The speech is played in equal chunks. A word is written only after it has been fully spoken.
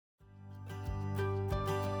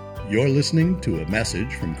You're listening to a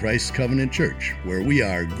message from Christ's Covenant Church, where we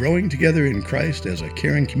are growing together in Christ as a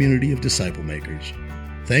caring community of disciple makers.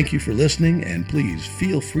 Thank you for listening, and please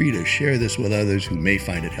feel free to share this with others who may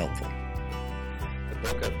find it helpful. The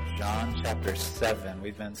book of John, chapter 7.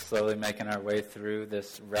 We've been slowly making our way through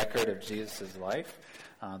this record of Jesus' life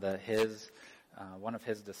that one of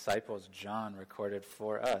his disciples, John, recorded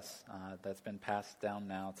for us. That's been passed down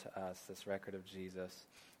now to us, this record of Jesus.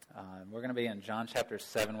 We're going to be in John chapter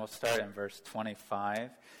 7. We'll start in verse 25,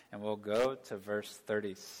 and we'll go to verse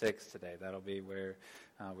 36 today. That'll be where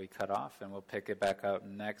we cut off, and we'll pick it back up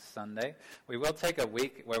next Sunday. We will take a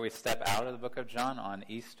week where we step out of the book of John on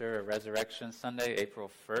Easter or Resurrection Sunday,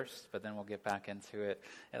 April 1st, but then we'll get back into it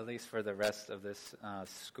at least for the rest of this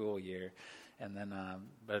school year. And then,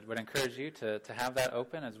 but would encourage you to have that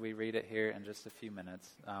open as we read it here in just a few minutes.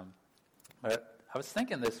 But I was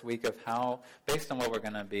thinking this week of how, based on what we're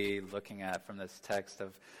going to be looking at from this text,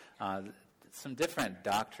 of some different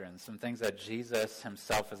doctrines, some things that Jesus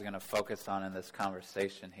himself is going to focus on in this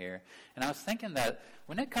conversation here. And I was thinking that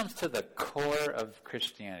when it comes to the core of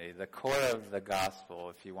Christianity, the core of the gospel,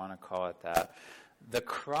 if you want to call it that, the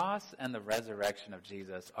cross and the resurrection of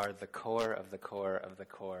Jesus are the core of the core of the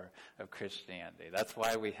core of Christianity. That's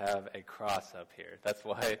why we have a cross up here. That's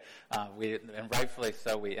why and rightfully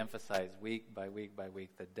so, we emphasize week by week by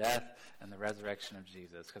week the death and the resurrection of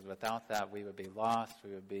Jesus. Because without that, we would be lost.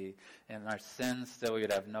 We would be in our sins still. We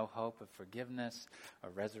would have no hope of forgiveness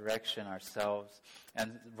or resurrection ourselves.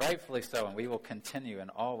 And rightfully so, and we will continue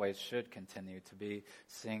and always should continue to be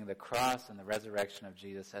seeing the cross and the resurrection of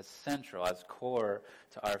Jesus as central, as core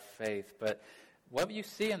to our faith. But what you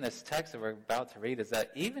see in this text that we're about to read is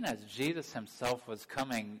that even as Jesus himself was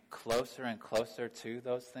coming closer and closer to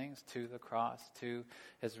those things, to the cross, to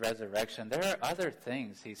his resurrection, there are other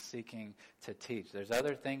things he's seeking to teach. There's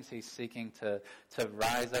other things he's seeking to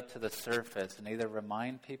rise up to the surface and either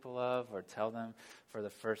remind people of or tell them for the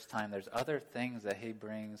first time. There's other things that he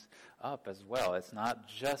brings up as well. It's not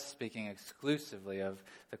just speaking exclusively of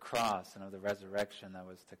the cross and of the resurrection that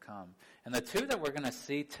was to come. And the two that we're going to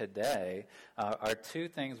see today are two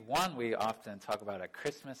things. One we often talk about at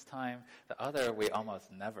Christmas time. The other we almost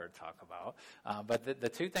never talk about. But the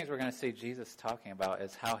two things we're going to see Jesus talking about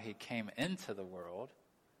is how he came into the world.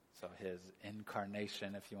 So his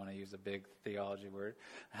incarnation, if you want to use a big theology word,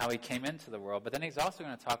 how he came into the world. But then he's also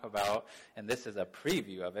going to talk about, and this is a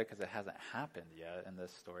preview of it because it hasn't happened yet in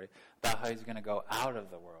this story, about how he's going to go out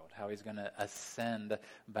of the world, how he's going to ascend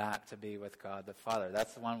back to be with God the Father.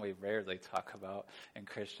 That's the one we rarely talk about in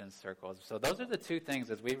Christian circles. So those are the two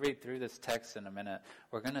things. As we read through this text in a minute,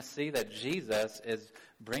 we're going to see that Jesus is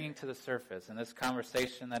bringing to the surface. In this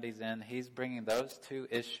conversation that he's in, he's bringing those two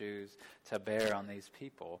issues to bear on these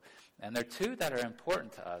people. And they're two that are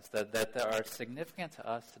important to us, that are significant to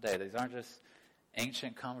us today. These aren't just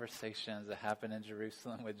ancient conversations that happened in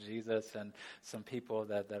Jerusalem with Jesus and some people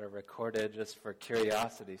that are recorded just for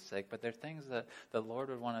curiosity's sake, but they're things that the Lord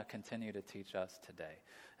would want to continue to teach us today.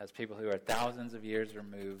 As people who are thousands of years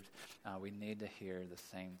removed, we need to hear the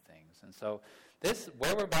same things. And so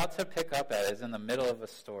where we're about to pick up at is in the middle of a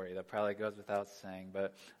story that probably goes without saying.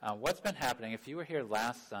 But what's been happening, if you were here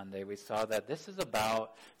last Sunday, we saw that this is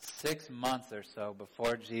about 6 months or so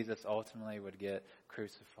before Jesus ultimately would get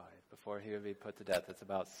crucified, before he would be put to death. It's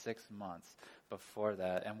about 6 months before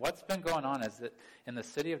that. And what's been going on is that in the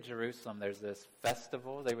city of Jerusalem, there's this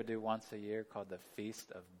festival they would do once a year called the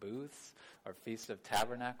Feast of Booths, or Feast of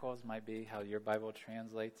Tabernacles might be how your Bible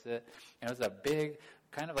translates it. And it was a big,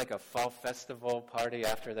 kind of like a fall festival party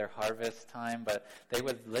after their harvest time, but they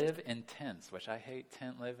would live in tents, which I hate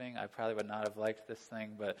tent living. I probably would not have liked this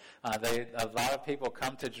thing, but a lot of people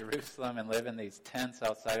come to Jerusalem and live in these tents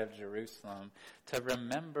outside of Jerusalem to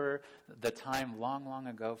remember the time long, long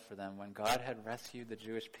ago for them when God had rescued the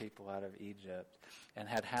Jewish people out of Egypt and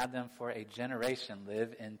had them for a generation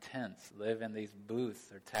live in tents, live in these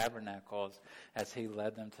booths or tabernacles as he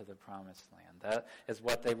led them to the promised land. That is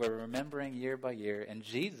what they were remembering year by year. And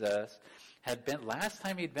Jesus had been, last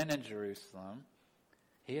time he'd been in Jerusalem,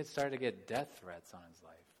 he had started to get death threats on his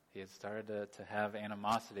life. He had started to have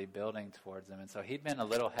animosity building towards them. And so he'd been a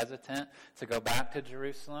little hesitant to go back to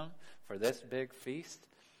Jerusalem for this big feast.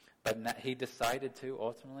 But he decided to,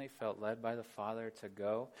 ultimately felt led by the Father to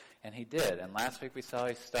go, and he did. And last week we saw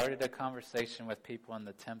he started a conversation with people in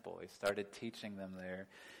the temple. He started teaching them there.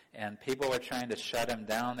 And people were trying to shut him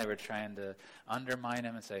down. They were trying to undermine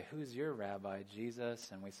him and say, "Who's your rabbi,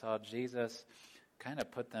 Jesus?" And we saw Jesus kind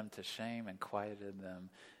of put them to shame and quieted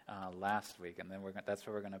them last week. And then that's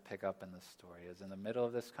where we're going to pick up in the story, is in the middle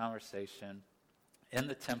of this conversation. in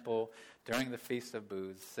the temple during the Feast of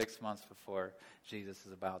Booths 6 months before Jesus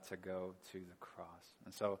is about to go to the cross.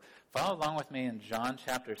 And so follow along with me in John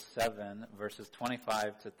chapter 7, verses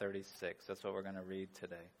 25 to 36. That's what we're going to read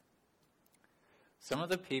today. Some of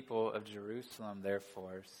the people of Jerusalem,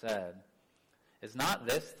 therefore, said, "Is not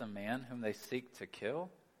this the man whom they seek to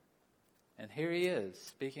kill? And here he is,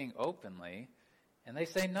 speaking openly, and they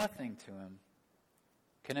say nothing to him.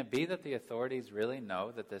 Can it be that the authorities really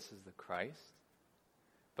know that this is the Christ?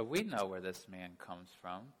 But we know where this man comes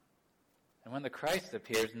from. And when the Christ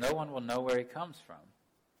appears, no one will know where he comes from."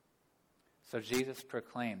 So Jesus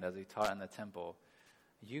proclaimed as he taught in the temple,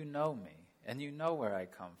 "You know me, and you know where I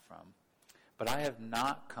come from. But I have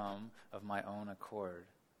not come of my own accord.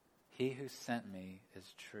 He who sent me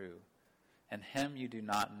is true, and him you do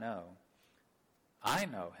not know. I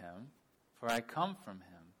know him, for I come from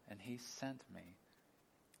him, and he sent me."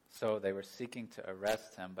 So they were seeking to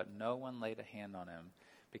arrest him, but no one laid a hand on him,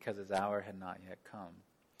 because his hour had not yet come.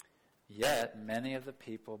 Yet many of the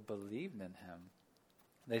people believed in him.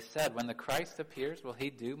 They said, "When the Christ appears, will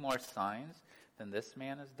he do more signs than this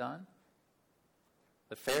man has done?"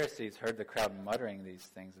 The Pharisees heard the crowd muttering these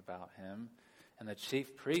things about him, and the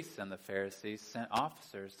chief priests and the Pharisees sent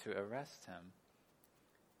officers to arrest him.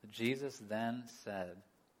 Jesus then said,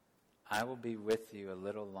 "I will be with you a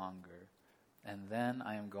little longer, and then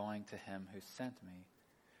I am going to him who sent me.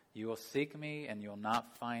 You will seek me, and you will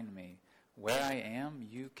not find me. Where I am,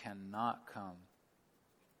 you cannot come."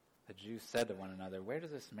 The Jews said to one another, "Where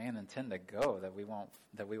does this man intend to go that we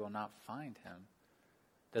will not find him?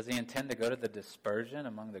 Does he intend to go to the dispersion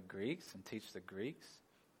among the Greeks and teach the Greeks?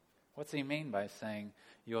 What's he mean by saying,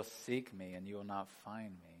 'You'll seek me, and you will not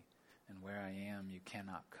find me, and where I am, you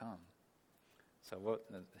cannot come'?" So we'll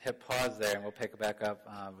hit pause there, and we'll pick it back up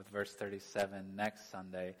with verse 37 next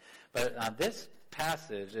Sunday. But this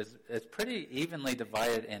passage is pretty evenly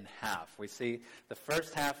divided in half. We see the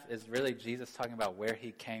first half is really Jesus talking about where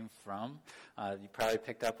he came from. You probably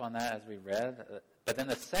picked up on that as we read. But then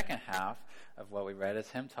the second half of what we read is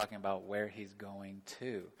him talking about where he's going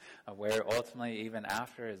to, where ultimately, even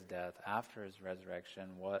after his death, after his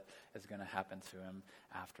resurrection, what is going to happen to him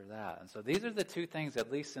after that. And so these are the two things,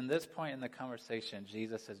 at least in this point in the conversation,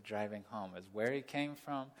 Jesus is driving home, is where he came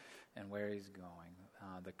from and where he's going.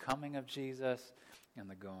 The coming of Jesus and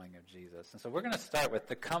the going of Jesus. And so we're going to start with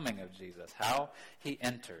the coming of Jesus, how he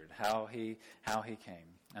entered, how he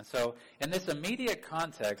came. And so in this immediate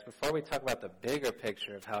context, before we talk about the bigger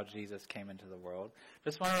picture of how Jesus came into the world,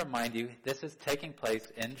 just want to remind you, this is taking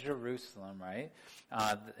place in Jerusalem, right?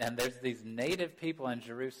 And there's these native people in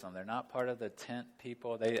Jerusalem. They're not part of the tent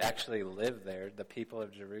people. They actually live there, the people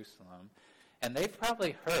of Jerusalem. And they've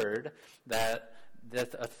probably heard that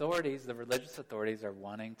the authorities, the religious authorities, are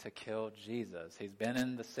wanting to kill Jesus. He's been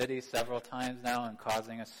in the city several times now and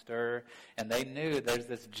causing a stir, and they knew there's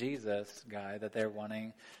this Jesus guy that they're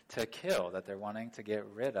wanting to kill, that they're wanting to get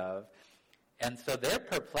rid of. And so they're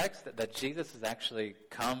perplexed that Jesus has actually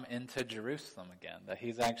come into Jerusalem again, that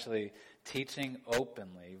he's actually teaching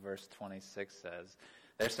openly, verse 26 says.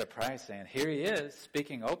 They're surprised, saying, "Here he is,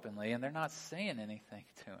 speaking openly," and they're not saying anything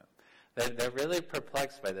to him. They're really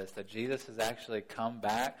perplexed by this, that Jesus has actually come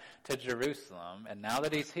back to Jerusalem, and now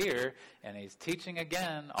that he's here and he's teaching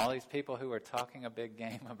again, all these people who were talking a big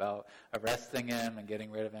game about arresting him and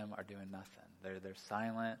getting rid of him are doing nothing. They're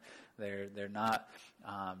silent. They're not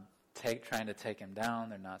trying to take him down.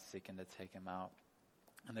 They're not seeking to take him out,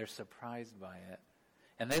 and they're surprised by it.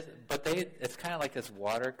 It's kind of like this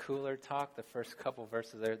water cooler talk. The first couple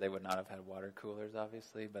verses there, they would not have had water coolers,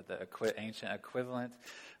 obviously, but the ancient equivalent,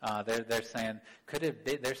 they're saying, could it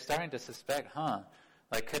be? They're starting to suspect,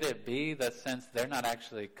 like, could it be that since they're not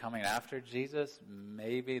actually coming after Jesus,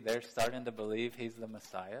 maybe they're starting to believe he's the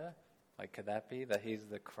Messiah? Like, could that be that he's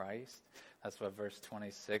the Christ? That's what verse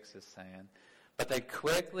 26 is saying. But they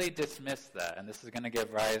quickly dismiss that, and this is going to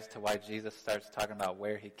give rise to why Jesus starts talking about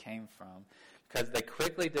where he came from. Because they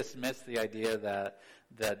quickly dismiss the idea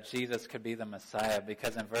that Jesus could be the Messiah,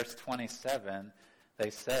 because in verse 27, they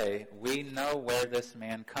say, "We know where this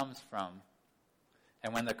man comes from.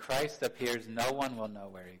 And when the Christ appears, no one will know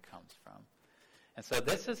where he comes from." And so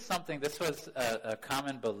this was a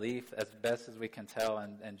common belief, as best as we can tell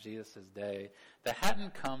in Jesus' day, that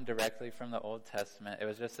hadn't come directly from the Old Testament. It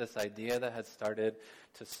was just this idea that had started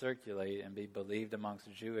to circulate and be believed amongst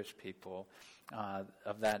Jewish people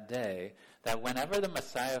of that day, that whenever the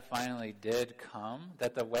Messiah finally did come,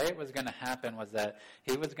 that the way it was going to happen was that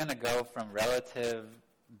he was going to go from relative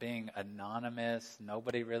being anonymous,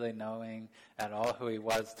 nobody really knowing at all who he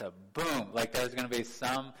was, to boom, like there's going to be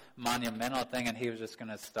some monumental thing, and he was just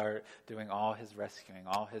going to start doing all his rescuing,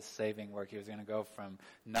 all his saving work. He was going to go from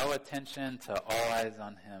no attention to all eyes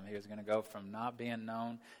on him. He was going to go from not being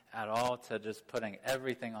known at all to just putting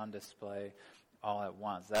everything on display all at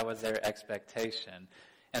once. That was their expectation.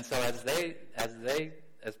 And so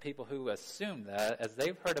as people who assume that, as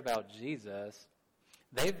they've heard about Jesus,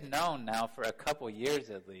 they've known now for a couple years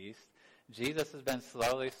at least, Jesus has been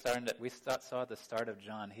slowly starting to, we saw at the start of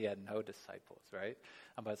John, he had no disciples, right?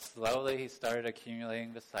 But slowly he started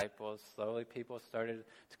accumulating disciples. Slowly people started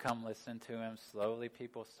to come listen to him. Slowly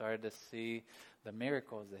people started to see the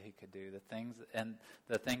miracles that he could do, the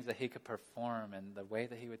things that he could perform, and the way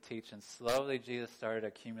that he would teach. And slowly Jesus started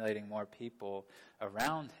accumulating more people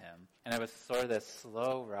around him. And it was sort of this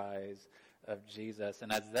slow rise of Jesus.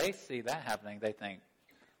 And as they see that happening, they think,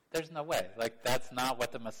 there's no way. Like, that's not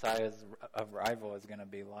what the Messiah's arrival is going to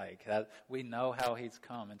be like. We know how he's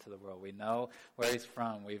come into the world. We know where he's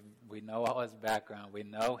from. We know all his background. We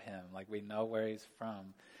know him. Like, we know where he's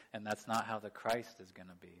from. And that's not how the Christ is going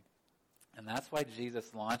to be. And that's why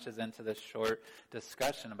Jesus launches into this short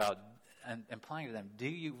discussion about, and implying to them, do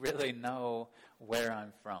you really know where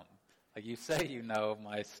I'm from? Like, you say you know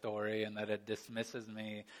my story and that it dismisses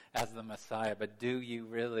me as the Messiah, but do you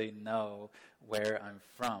really know where I'm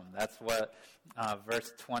from? That's what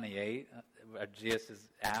verse 28, Jesus is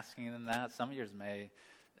asking them that. Some of yours may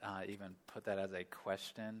even put that as a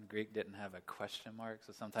question. Greek didn't have a question mark,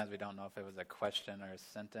 so sometimes we don't know if it was a question or a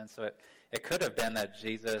sentence. So it could have been that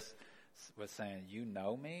Jesus was saying, you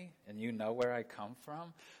know me, and you know where I come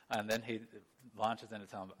from, and then he launches into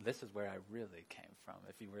telling them, this is where I really came from,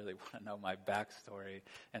 if you really want to know my backstory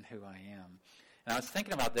and who I am. And I was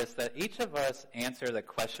thinking about this, that each of us answer the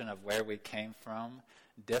question of where we came from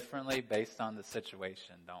differently based on the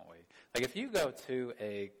situation, don't we? Like, if you go to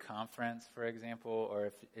a conference, for example, or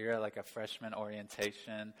if you're at like a freshman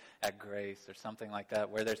orientation at Grace or something like that,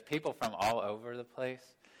 where there's people from all over the place,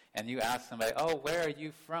 and you ask somebody, oh, where are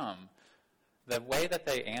you from? The way that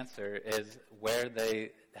they answer is where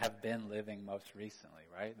they have been living most recently,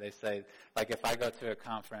 right? They say, like, if I go to a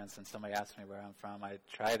conference and somebody asks me where I'm from, I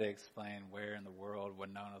try to explain where in the world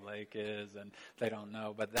Winona Lake is, and they don't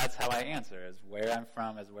know. But that's how I answer, is where I'm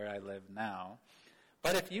from is where I live now.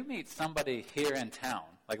 But if you meet somebody here in town,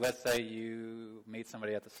 like let's say you meet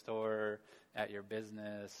somebody at the store, at your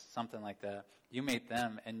business, something like that, you meet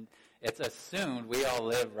them, and it's assumed we all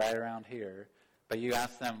live right around here, but you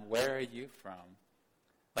ask them, where are you from?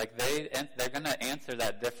 Like, they're going to answer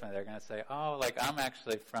that differently. They're going to say, oh, like, I'm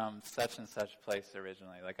actually from such and such place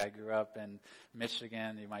originally. Like, I grew up in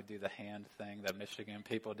Michigan. You might do the hand thing that Michigan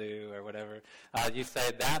people do or whatever. You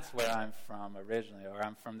say, that's where I'm from originally, or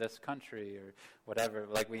I'm from this country or whatever.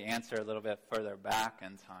 Like, we answer a little bit further back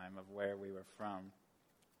in time of where we were from.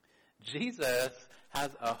 Jesus has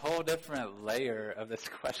a whole different layer of this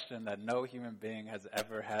question that no human being has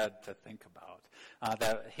ever had to think about.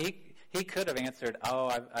 That he could have answered,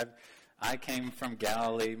 oh, I came from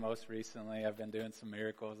Galilee most recently. I've been doing some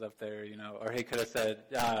miracles up there, you know. Or he could have said,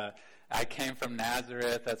 I came from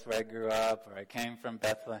Nazareth. That's where I grew up. Or I came from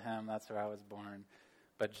Bethlehem. That's where I was born.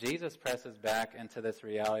 But Jesus presses back into this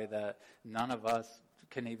reality that none of us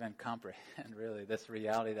can even comprehend, really, this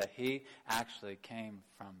reality that he actually came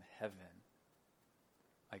from heaven.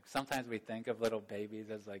 Like, sometimes we think of little babies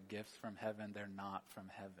as like gifts from heaven. They're not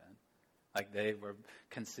from heaven. Like, they were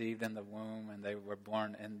conceived in the womb and they were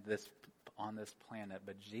born on this planet.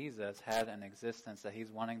 But Jesus had an existence that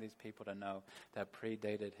he's wanting these people to know that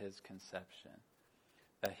predated his conception.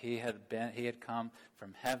 That he had come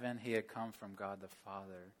from heaven. He had come from God the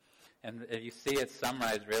Father. And you see it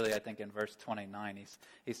summarized, really, I think, in verse 29.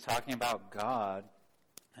 He's talking about God,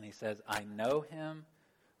 and he says, I know him,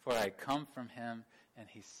 for I come from him, and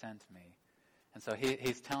he sent me. And so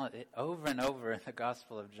he's telling it over and over in the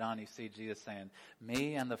Gospel of John. You see Jesus saying,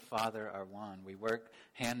 me and the Father are one. We work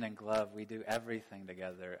hand in glove. We do everything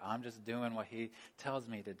together. I'm just doing what he tells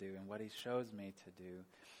me to do and what he shows me to do.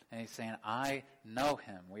 And he's saying, I know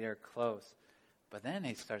him. We are close. But then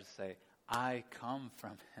he starts to say, I come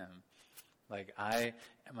from him. Like, I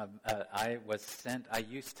was sent. I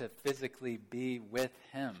used to physically be with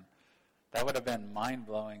him. That would have been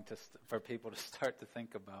mind-blowing for people to start to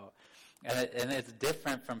think about. And it's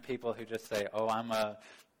different from people who just say, oh,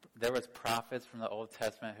 there was prophets from the Old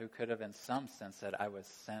Testament who could have in some sense said, I was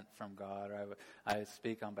sent from God, or I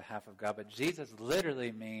speak on behalf of God. But Jesus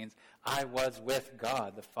literally means, I was with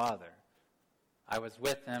God the Father. I was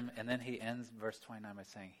with him, and then he ends verse 29 by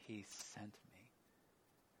saying, he sent me.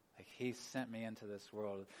 Like, he sent me into this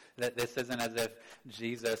world. That this isn't as if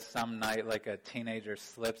Jesus some night, like a teenager,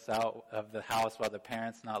 slips out of the house while the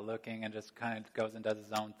parent's not looking and just kind of goes and does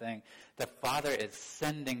his own thing. The Father is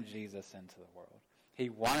sending Jesus into the world. He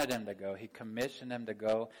wanted him to go. He commissioned him to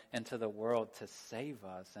go into the world to save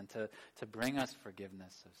us and to bring us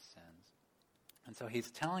forgiveness of sins. And so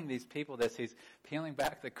he's telling these people this. He's peeling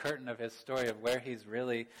back the curtain of his story of where he's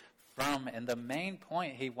really from. And the main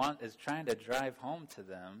point is trying to drive home to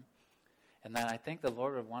them, and that I think the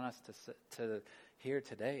Lord would want us to hear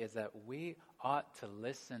today, is that we ought to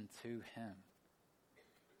listen to him.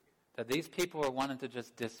 That these people were wanting to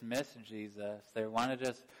just dismiss Jesus. They want to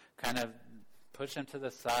just kind of push him to the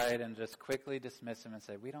side and just quickly dismiss him and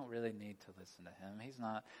say, we don't really need to listen to him. He's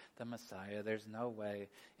not the Messiah. There's no way.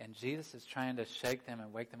 And Jesus is trying to shake them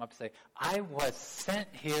and wake them up and say, I was sent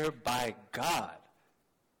here by God.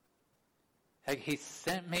 Like, he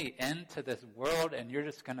sent me into this world, and you're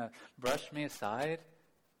just going to brush me aside?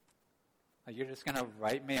 Like, you're just going to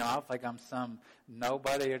write me off like I'm some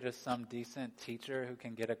nobody or just some decent teacher who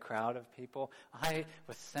can get a crowd of people? I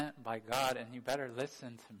was sent by God, and you better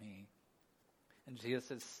listen to me. And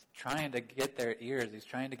Jesus is trying to get their ears. He's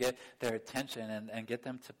trying to get their attention and get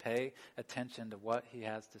them to pay attention to what he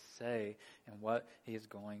has to say and what he is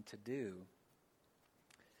going to do.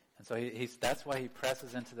 And so that's why he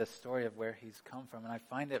presses into this story of where he's come from. And I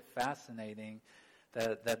find it fascinating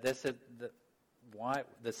that this is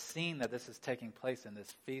the scene that this is taking place in,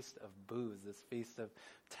 this Feast of Booths, this Feast of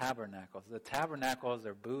Tabernacles. The tabernacles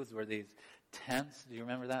or booths were these tents. Do you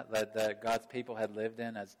remember that God's people had lived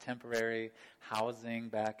in as temporary housing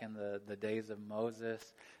back in the days of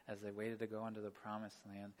Moses as they waited to go into the promised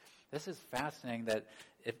land? This is fascinating that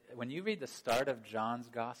when you read the start of John's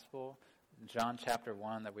gospel, John chapter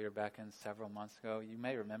 1 that we were back in several months ago, you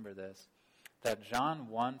may remember this, that John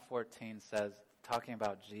 1:14 says, talking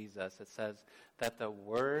about Jesus, it says that the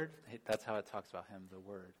Word, that's how it talks about him,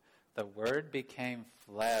 the Word became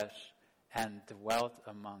flesh and dwelt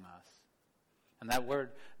among us. And that word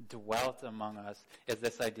dwelt among us is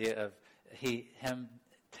this idea of him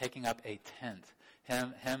taking up a tent,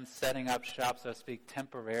 him setting up shop, so to speak,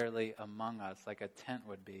 temporarily among us, like a tent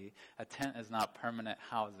would be. A tent is not permanent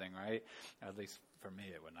housing, right? Or at least for me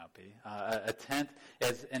it would not be. A tent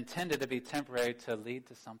is intended to be temporary to lead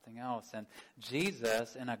to something else. And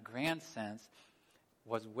Jesus, in a grand sense,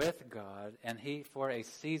 was with God, and he, for a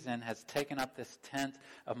season, has taken up this tent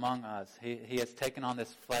among us. He has taken on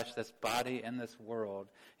this flesh, this body in this world.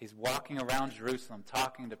 He's walking around Jerusalem,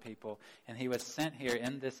 talking to people, and he was sent here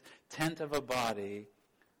in this tent of a body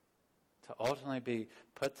to ultimately be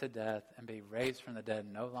put to death and be raised from the dead,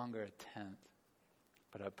 no longer a tent,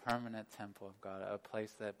 but a permanent temple of God, a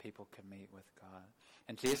place that people can meet with God.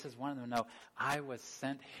 And Jesus wanted them to know, I was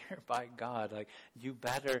sent here by God. Like, you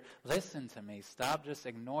better listen to me. Stop just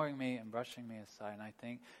ignoring me and brushing me aside. And I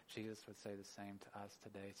think Jesus would say the same to us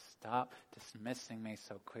today. Stop dismissing me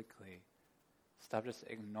so quickly. Stop just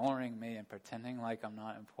ignoring me and pretending like I'm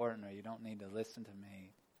not important or you don't need to listen to me.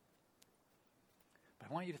 But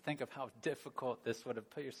I want you to think of how difficult this would have,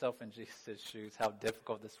 put yourself in Jesus' shoes, how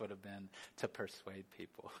difficult this would have been to persuade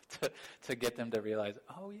people, to get them to realize,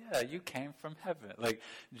 oh yeah, you came from heaven. Like,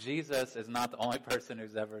 Jesus is not the only person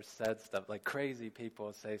who's ever said stuff. Like, crazy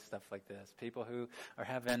people say stuff like this. People who are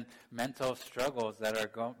having mental struggles that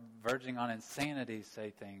are verging on insanity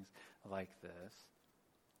say things like this.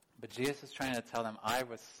 But Jesus is trying to tell them, I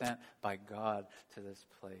was sent by God to this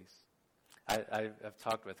place. I've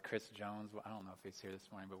talked with Chris Jones. I don't know if he's here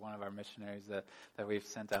this morning, but one of our missionaries that we've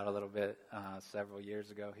sent out a little bit several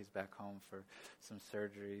years ago. He's back home for some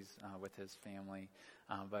surgeries with his family.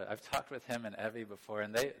 But I've talked with him and Evie before,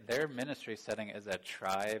 and their ministry setting is a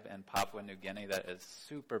tribe in Papua New Guinea that is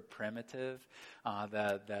super primitive,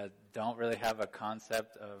 that don't really have a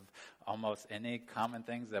concept of almost any common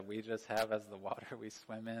things that we just have as the water we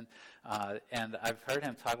swim in. And I've heard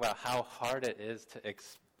him talk about how hard it is to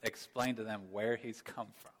explain to them where he's come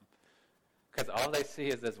from. Because all they see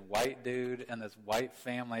is this white dude and this white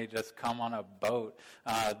family just come on a boat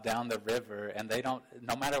down the river, and they don't,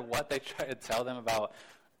 no matter what they try to tell them about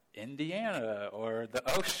Indiana or the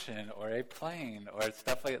ocean or a plane or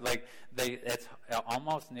stuff it's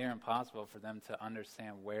almost near impossible for them to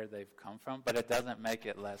understand where they've come from, but it doesn't make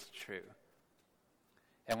it less true.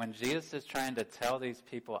 And when Jesus is trying to tell these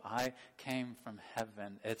people, I came from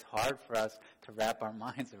heaven, it's hard for us to wrap our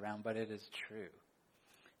minds around, but it is true.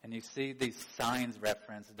 And you see these signs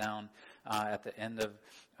referenced down at the end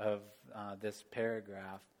of this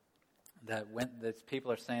paragraph, that when these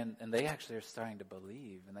people are saying, and they actually are starting to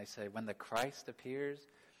believe, and they say, when the Christ appears,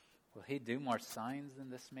 will he do more signs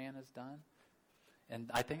than this man has done? And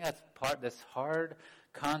I think that's this hard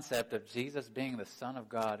concept of Jesus being the Son of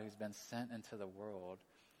God who's been sent into the world.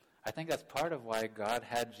 I think that's part of why God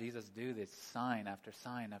had Jesus do this sign after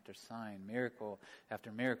sign after sign, miracle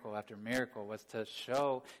after miracle after miracle, was to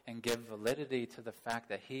show and give validity to the fact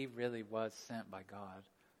that he really was sent by God.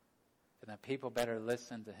 And that people better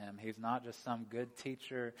listen to him. He's not just some good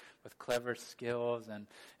teacher with clever skills and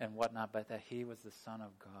whatnot, but that he was the Son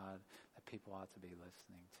of God that people ought to be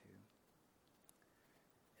listening to.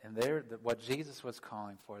 And what Jesus was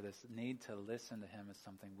calling for, this need to listen to him, is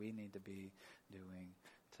something we need to be doing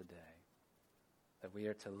today. That we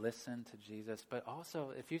are to listen to Jesus. But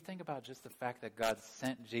also, if you think about just the fact that God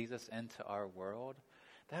sent Jesus into our world,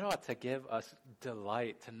 that ought to give us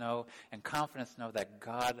delight to know and confidence to know that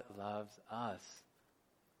God loves us.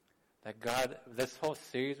 That God, this whole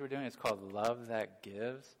series we're doing is called Love That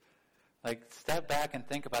Gives. Like, step back and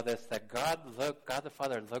think about this, that God the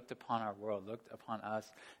Father looked upon our world, looked upon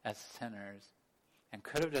us as sinners, and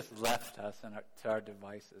could have just left us to our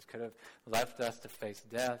devices, could have left us to face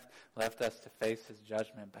death, left us to face his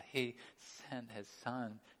judgment, but he sent his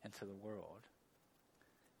Son into the world.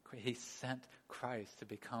 He sent Christ to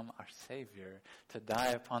become our Savior, to die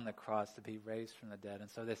upon the cross, to be raised from the dead.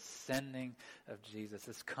 And so this sending of Jesus,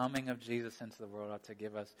 this coming of Jesus into the world ought to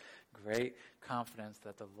give us great confidence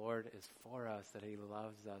that the Lord is for us, that he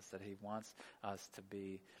loves us, that he wants us to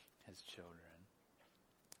be his children.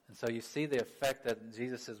 And so you see the effect that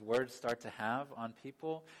Jesus' words start to have on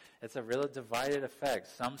people. It's a real divided effect.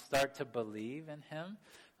 Some start to believe in him,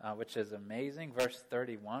 which is amazing. Verse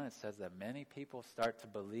 31, it says that many people start to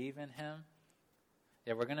believe in him.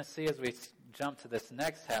 Yeah, we're going to see as we jump to this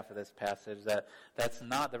next half of this passage that that's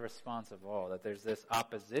not the response of all, that there's this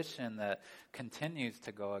opposition that continues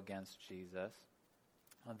to go against Jesus,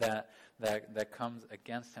 that comes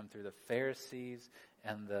against him through the Pharisees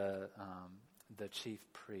and the chief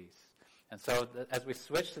priests. And so as we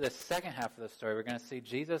switch to the second half of the story, we're going to see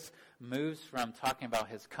Jesus moves from talking about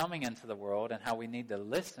his coming into the world and how we need to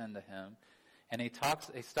listen to him. And he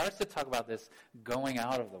starts to talk about this going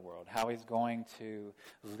out of the world, how he's going to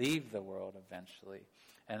leave the world eventually.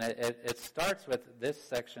 And it starts with, this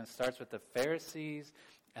section starts with the Pharisees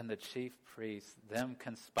and the chief priests, them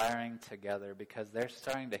conspiring together because they're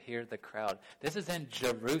starting to hear the crowd. This is in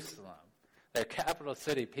Jerusalem, their capital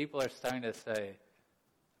city. People are starting to say,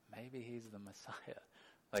 maybe he's the Messiah.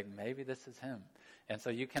 Like, maybe this is him. And so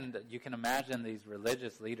you can imagine these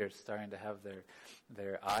religious leaders starting to have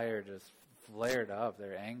their ire just flared up,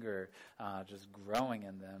 their anger just growing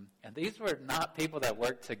in them. And these were not people that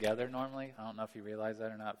worked together normally. I don't know if you realize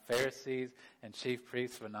that or not. Pharisees and chief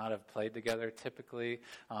priests would not have played together typically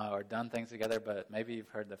or done things together, but maybe you've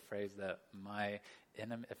heard the phrase that my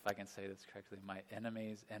enemy, if I can say this correctly, my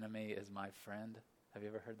enemy's enemy is my friend. Have you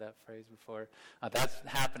ever heard that phrase before? That's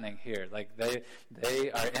happening here. Like they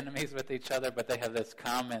are enemies with each other, but they have this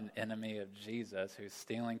common enemy of Jesus who's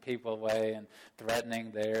stealing people away and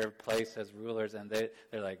threatening their place as rulers. And they're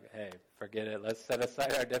like, hey, forget it. Let's set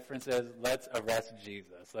aside our differences. Let's arrest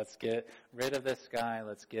Jesus. Let's get rid of this guy.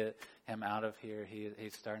 Let's get him out of here.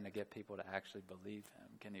 He's starting to get people to actually believe him.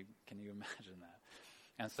 Can you imagine that?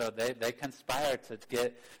 And so they conspire to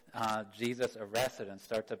get Jesus arrested and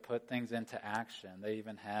start to put things into action. They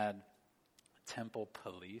even had temple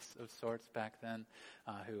police of sorts back then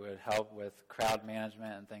who would help with crowd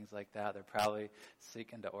management and things like that. They're probably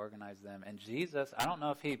seeking to organize them. And Jesus, I don't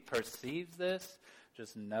know if he perceives this,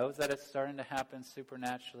 just knows that it's starting to happen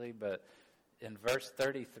supernaturally, but in verse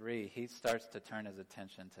 33, he starts to turn his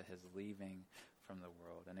attention to his leaving from the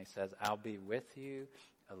world. And he says, I'll be with you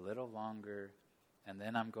a little longer, and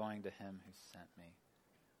then I'm going to him who sent me.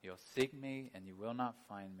 You'll seek me, and you will not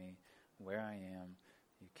find me. Where I am,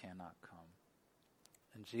 you cannot come.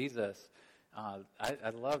 And Jesus,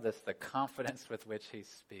 I love this, the confidence with which he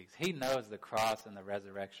speaks. He knows the cross and the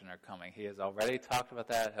resurrection are coming. He has already talked about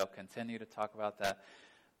that. He'll continue to talk about that.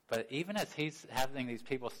 But even as he's having these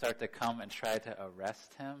people start to come and try to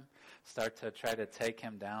arrest him, start to try to take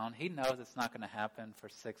him down, he knows it's not going to happen for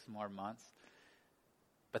 6 more months.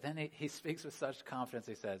 But then he speaks with such confidence.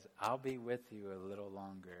 He says, I'll be with you a little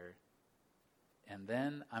longer, and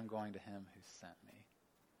then I'm going to him who sent me.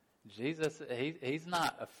 Jesus, he's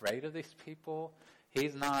not afraid of these people.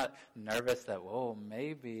 He's not nervous that,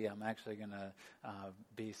 maybe I'm actually going to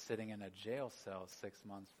be sitting in a jail cell 6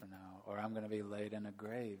 months from now, or I'm going to be laid in a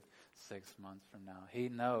grave 6 months from now. He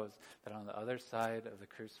knows that on the other side of the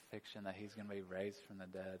crucifixion that he's going to be raised from the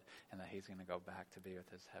dead and that he's going to go back to be with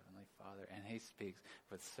his heavenly Father. And he speaks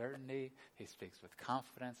with certainty. He speaks with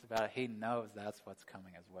confidence about it. He knows that's what's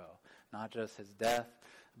coming as well. Not just his death,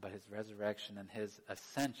 but his resurrection and his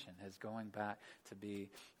ascension, his going back to be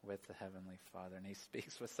with the heavenly Father. And he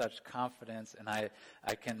speaks with such confidence, and I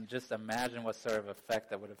can just imagine what sort of effect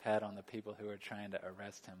that would have had on the people who were trying to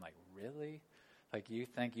arrest him. Like, really? Like, you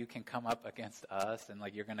think you can come up against us and,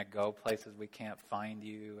 like, you're going to go places we can't find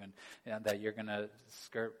you, and that you're going to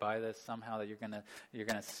skirt by this somehow, that you're going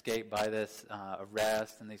to escape by this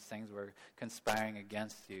arrest, and these things were conspiring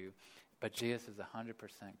against you. But Jesus is 100%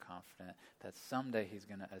 confident that someday he's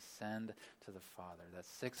going to ascend to the Father, that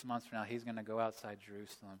 6 months from now he's going to go outside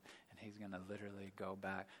Jerusalem and he's going to literally go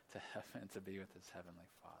back to heaven to be with his heavenly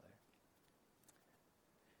Father.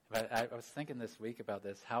 But I was thinking this week about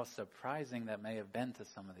this, how surprising that may have been to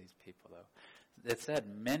some of these people, though. It said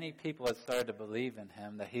many people had started to believe in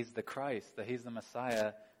him, that he's the Christ, that he's the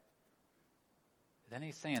Messiah. Then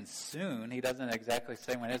he's saying soon. He doesn't exactly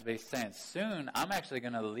say when it is, but he's saying soon, I'm actually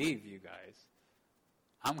going to leave you guys.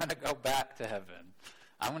 I'm going to go back to heaven.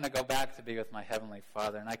 I'm going to go back to be with my heavenly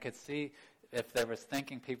Father. And I could see if there was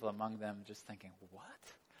thinking people among them just thinking, what?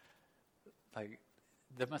 Like,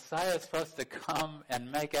 the Messiah is supposed to come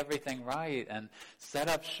and make everything right and set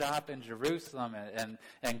up shop in Jerusalem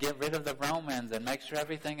and get rid of the Romans and make sure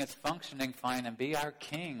everything is functioning fine and be our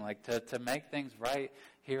king, like to make things right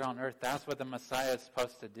here on earth. That's what the Messiah is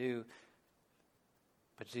supposed to do.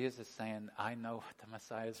 But Jesus is saying, I know what the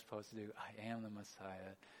Messiah is supposed to do. I am the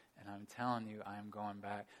Messiah, and I'm telling you, I am going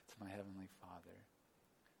back to my heavenly Father.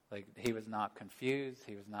 Like, he was not confused.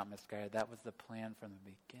 He was not misguided. That was the plan from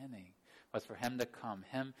the beginning, was for him to come,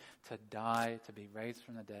 him to die, to be raised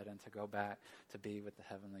from the dead, and to go back to be with the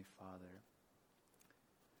heavenly Father.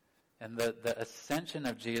 And the ascension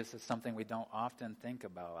of Jesus is something we don't often think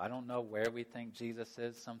about. I don't know where we think Jesus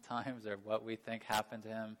is sometimes or what we think happened to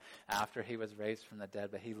him after he was raised from the dead,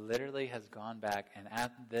 but he literally has gone back, and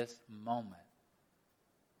at this moment,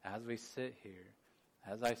 as we sit here,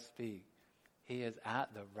 as I speak, he is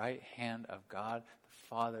at the right hand of God the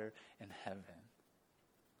Father in heaven.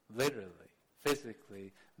 Literally,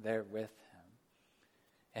 physically, there with him.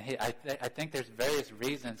 And I think there's various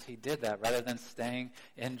reasons he did that rather than staying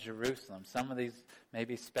in Jerusalem. Some of these may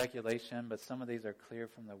be speculation, but some of these are clear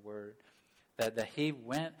from the Word. That he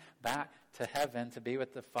went back to heaven to be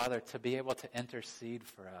with the Father, to be able to intercede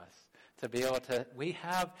for us. To be able to, we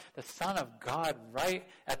have the Son of God right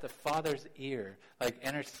at the Father's ear, like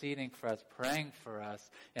interceding for us, praying for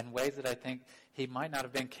us in ways that I think he might not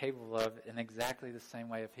have been capable of in exactly the same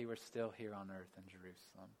way if he were still here on earth in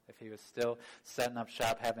Jerusalem. If he was still setting up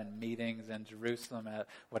shop, having meetings in Jerusalem at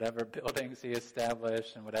whatever buildings he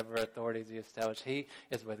established and whatever authorities he established. He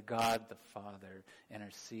is with God the Father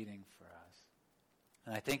interceding for us.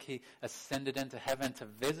 And I think he ascended into heaven to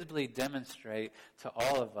visibly demonstrate to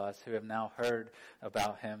all of us who have now heard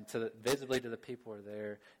about him, visibly to the people who are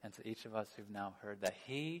there, and to each of us who've now heard that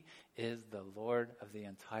he is the Lord of the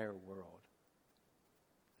entire world.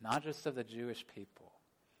 Not just of the Jewish people.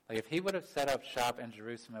 Like, if he would have set up shop in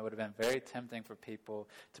Jerusalem, it would have been very tempting for people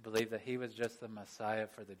to believe that he was just the Messiah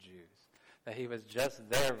for the Jews. That he was just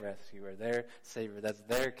their rescuer, their Savior. That's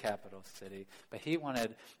their capital city. But he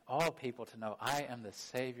wanted all people to know, I am the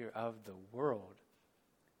Savior of the world.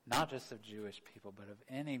 Not just of Jewish people, but of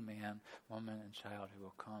any man, woman, and child who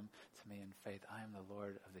will come to me in faith. I am the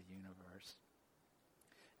Lord of the universe.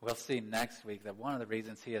 We'll see next week that one of the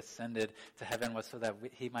reasons he ascended to heaven was so that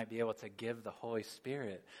he might be able to give the Holy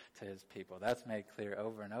Spirit to his people. That's made clear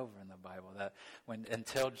over and over in the Bible, that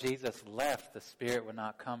until Jesus left, the Spirit would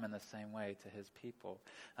not come in the same way to his people.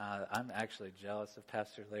 I'm actually jealous of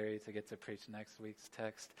Pastor Larry to get to preach next week's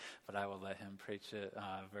text, but I will let him preach it,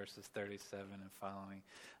 verses 37 and following.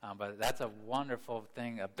 But that's a wonderful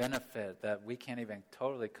thing, a benefit that we can't even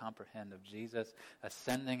totally comprehend of Jesus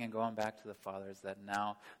ascending and going back to the Father, is that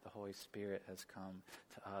now the Holy Spirit has come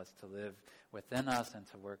to us to live within us and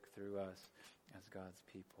to work through us as God's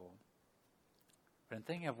people. But in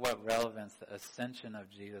thinking of what relevance the ascension of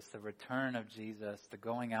Jesus, the return of Jesus, the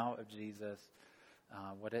going out of Jesus,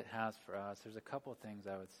 what it has for us, there's a couple of things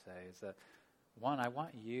I would say. Is that, one, I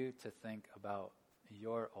want you to think about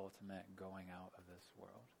your ultimate going out of this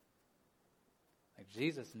world. Like,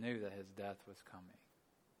 Jesus knew that his death was coming.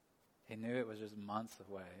 He knew it was just months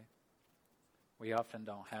away. We often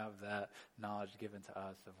don't have that knowledge given to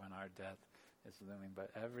us of when our death is looming. But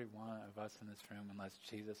every one of us in this room, unless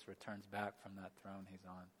Jesus returns back from that throne he's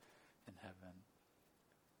on in heaven,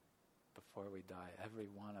 before we die, every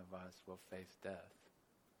one of us will face death.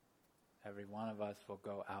 Every one of us will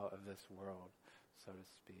go out of this world, so to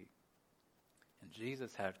speak. And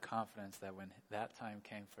Jesus had confidence that when that time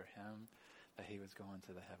came for him, that he was going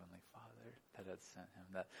to the Heavenly Father that had sent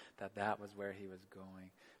him, that was where he was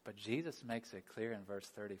going. But Jesus makes it clear in verse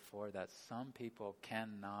 34 that some people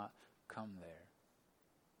cannot come there.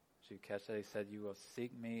 Did you catch that? He said, you will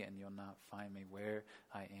seek me and you'll not find me. Where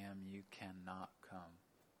I am, you cannot come.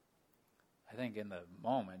 I think in the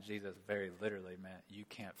moment, Jesus very literally meant you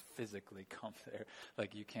can't physically come there.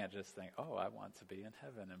 Like you can't just think, oh, I want to be in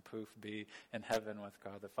heaven and poof, be in heaven with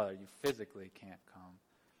God the Father. You physically can't come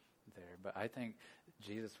there. But I think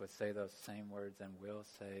Jesus would say those same words and will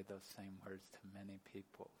say those same words to many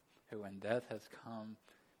people who when death has come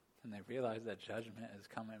and they realize that judgment is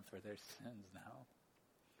coming for their sins now.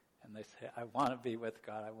 And they say, I want to be with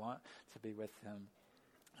God. I want to be with him.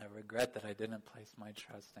 I regret that I didn't place my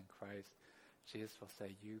trust in Christ. Jesus will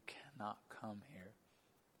say, you cannot come here.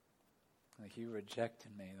 Like you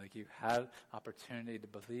rejected me. Like you had opportunity to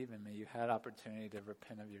believe in me. You had opportunity to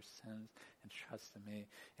repent of your sins and trust in me,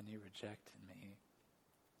 and you rejected me.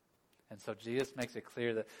 And so Jesus makes it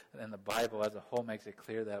clear that, and the Bible as a whole makes it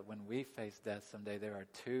clear that when we face death someday, there are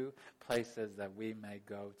two places that we may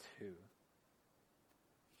go to.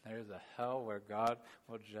 There is a hell where God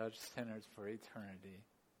will judge sinners for eternity.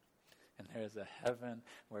 And there is a heaven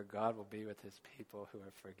where God will be with his people who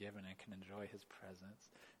are forgiven and can enjoy his presence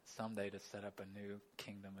someday to set up a new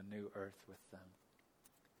kingdom, a new earth with them.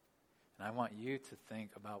 And I want you to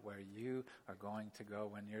think about where you are going to go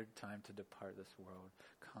when your time to depart this world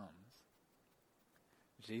comes.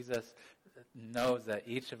 Jesus knows that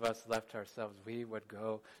each of us left ourselves, we would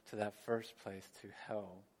go to that first place, to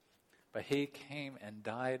hell. But he came and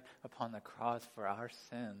died upon the cross for our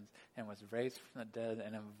sins and was raised from the dead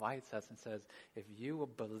and invites us and says, if you will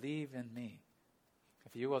believe in me,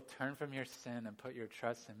 if you will turn from your sin and put your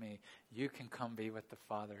trust in me, you can come be with the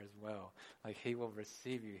Father as well. Like he will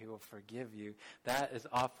receive you, he will forgive you. That is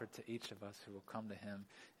offered to each of us who will come to him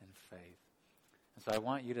in faith. And so I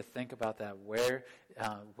want you to think about that. Where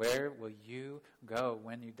will you go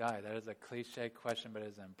when you die? That is a cliche question, but it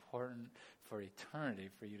is important for eternity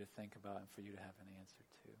for you to think about and for you to have an answer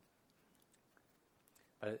to.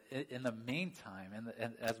 But in the meantime,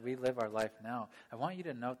 and as we live our life now, I want you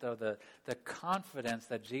to note, though, the confidence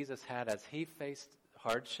that Jesus had as he faced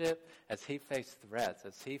hardship, as he faced threats,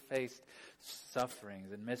 as he faced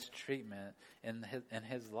sufferings and mistreatment in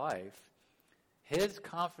his life. His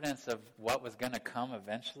confidence of what was going to come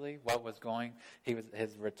eventually,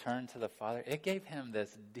 his return to the Father, it gave him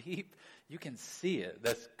this deep, you can see it,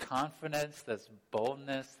 this confidence, this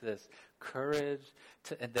boldness, this courage,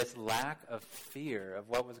 and this lack of fear of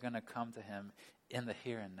what was going to come to him in the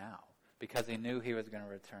here and now, because he knew he was going to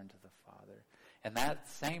return to the Father. And that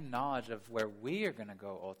same knowledge of where we are going to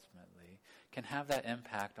go ultimately can have that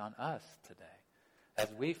impact on us today. As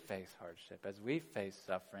we face hardship, as we face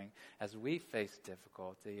suffering, as we face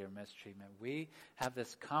difficulty or mistreatment, we have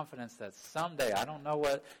this confidence that someday, I don't know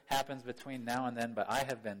what happens between now and then, but I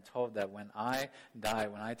have been told that when I die,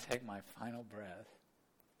 when I take my final breath,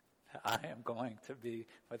 that I am going to be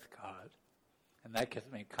with God. And that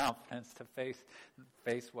gives me confidence to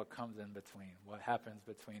face what comes in between. What happens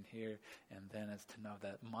between here and then is to know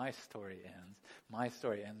that my story ends. My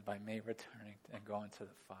story ends by me returning and going to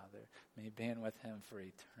the Father, me being with him for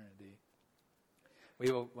eternity.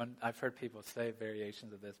 When I've heard people say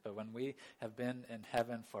variations of this, but when we have been in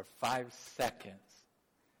heaven for 5 seconds,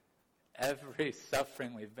 every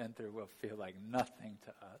suffering we've been through will feel like nothing to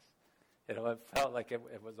us. It'll have felt like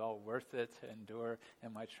it was all worth it to endure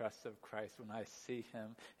in my trust of Christ when I see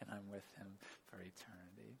him and I'm with him for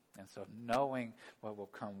eternity. And so knowing what will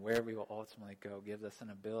come, where we will ultimately go, gives us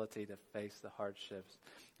an ability to face the hardships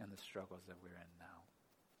and the struggles that we're in now.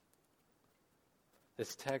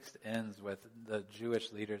 This text ends with the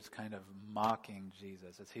Jewish leaders kind of mocking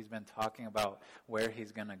Jesus as he's been talking about where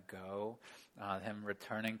he's going to go, him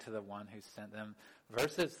returning to the one who sent them.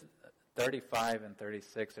 Verses 35 and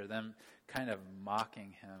 36 are them kind of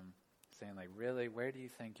mocking him, saying like, really, where do you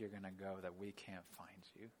think you're going to go that we can't find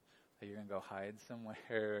you? That you're going to go hide somewhere?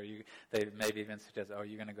 Or they maybe even suggest, oh,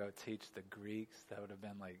 you're going to go teach the Greeks? That would have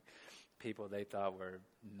been like people they thought were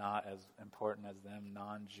not as important as them,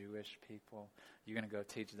 non-Jewish people. You're going to go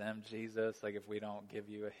teach them Jesus? Like if we don't give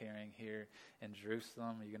you a hearing here in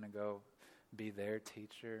Jerusalem, you're going to go be their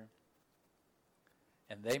teacher?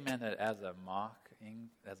 And they meant it as a mocking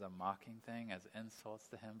thing, as insults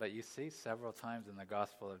to him. But you see several times in the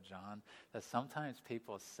Gospel of John that sometimes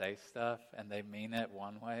people say stuff and they mean it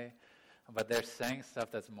one way, But they're saying stuff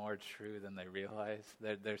that's more true than they realize.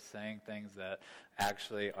 They're saying things that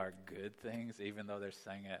actually are good things, even though they're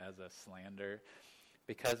saying it as a slander.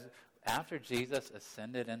 Because after Jesus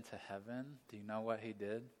ascended into heaven, do you know what he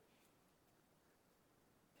did?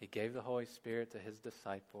 He gave the Holy Spirit to his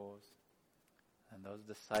disciples, and those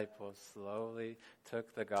disciples slowly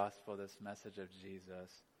took the gospel, this message of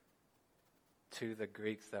Jesus, to the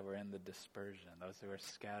Greeks that were in the dispersion, those who were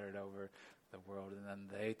scattered over the world. And then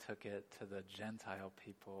they took it to the Gentile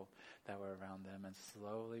people that were around them. And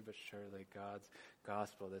slowly but surely, God's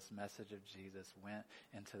gospel, this message of Jesus, went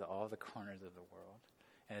into all the corners of the world.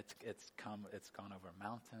 And it's gone over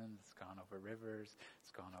mountains, it's gone over rivers,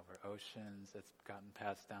 it's gone over oceans, it's gotten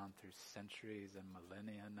passed down through centuries and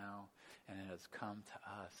millennia now, and it has come to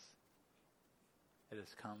us. It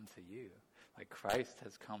has come to you. Like Christ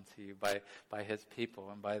has come to you by his people,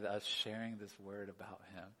 and by us sharing this word about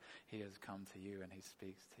him, he has come to you, and he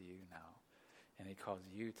speaks to you now. And he calls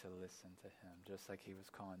you to listen to him, just like he was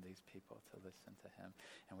calling these people to listen to him.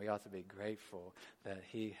 And we ought to be grateful that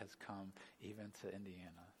he has come even to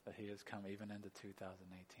Indiana, that he has come even into 2018.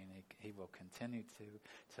 He will continue to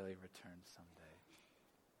till he returns someday.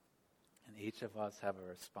 And each of us have a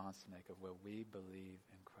response to make of will we believe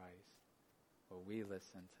in Christ? Will we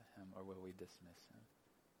listen to him, or will we dismiss him?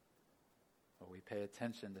 Will we pay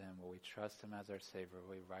attention to him? Will we trust him as our Savior?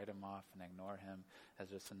 Will we write him off and ignore him as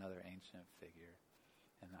just another ancient figure?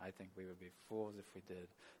 And I think we would be fools if we did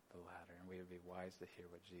the latter, and we would be wise to hear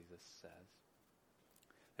what Jesus says.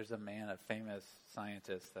 There's a man, a famous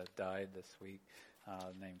scientist that died this week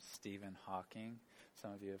named Stephen Hawking.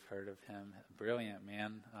 Some of you have heard of him. A brilliant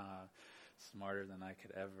man, smarter than I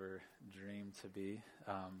could ever dream to be.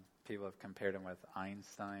 People have compared him with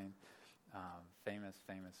Einstein. Famous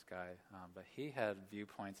guy, but he had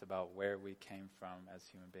viewpoints about where we came from as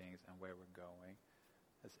human beings and where we're going.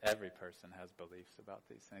 As every person has beliefs about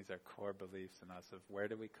these things. These are core beliefs in us of where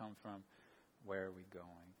do we come from, where are we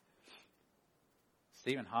going.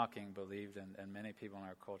 Stephen Hawking believed, and many people in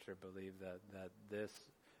our culture believe that this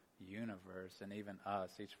universe, and even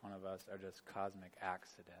us, each one of us, are just cosmic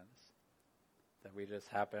accidents. That we just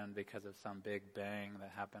happened because of some big bang that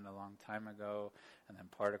happened a long time ago, and then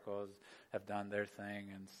particles have done their thing,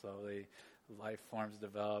 and slowly life forms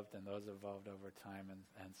developed, and those evolved over time,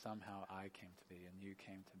 and somehow I came to be, and you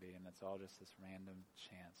came to be, and it's all just this random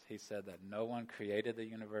chance. He said that no one created the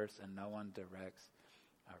universe, and no one directs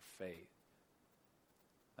our fate.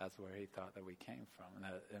 That's where he thought that we came from, and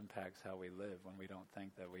that impacts how we live when we don't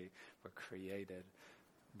think that we were created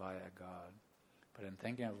by a God. But in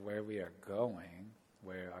thinking of where we are going,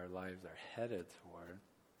 where our lives are headed toward,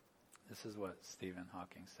 this is what Stephen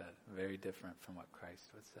Hawking said, very different from what Christ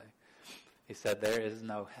would say. He said, there is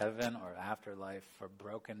no heaven or afterlife for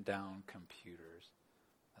broken down computers.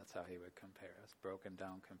 That's how he would compare us, broken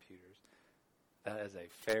down computers. That is a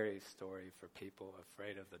fairy story for people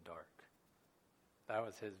afraid of the dark. That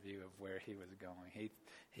was his view of where he was going.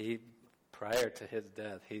 He prior to his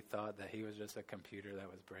death, he thought that he was just a computer that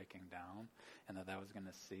was breaking down, and that was going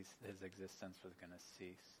to cease, his existence was going to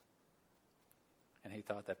cease. And he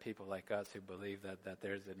thought that people like us who believe that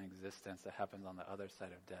there's an existence that happens on the other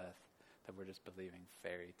side of death, that we're just believing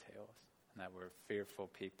fairy tales, and that we're fearful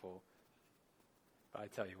people. But I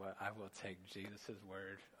tell you what, I will take Jesus'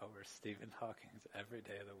 word over Stephen Hawking's every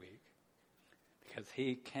day of the week, because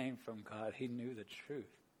he came from God. He knew the truth.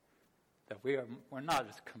 That we're not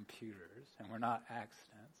just computers, and we're not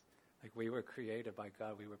accidents. Like, we were created by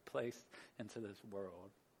God. We were placed into this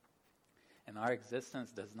world. And our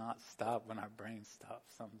existence does not stop when our brain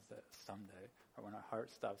stops someday, or when our heart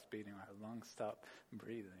stops beating, or our lungs stop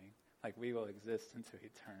breathing. Like, we will exist into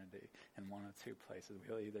eternity in one of two places.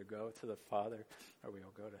 We'll either go to the Father, or we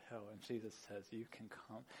will go to hell. And Jesus says, you can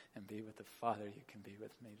come and be with the Father. You can be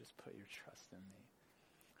with me. Just put your trust in me.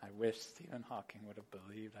 I wish Stephen Hawking would have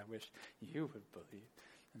believed. I wish you would believe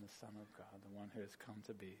in the Son of God, the one who has come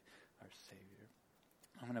to be our Savior.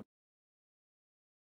 I'm going to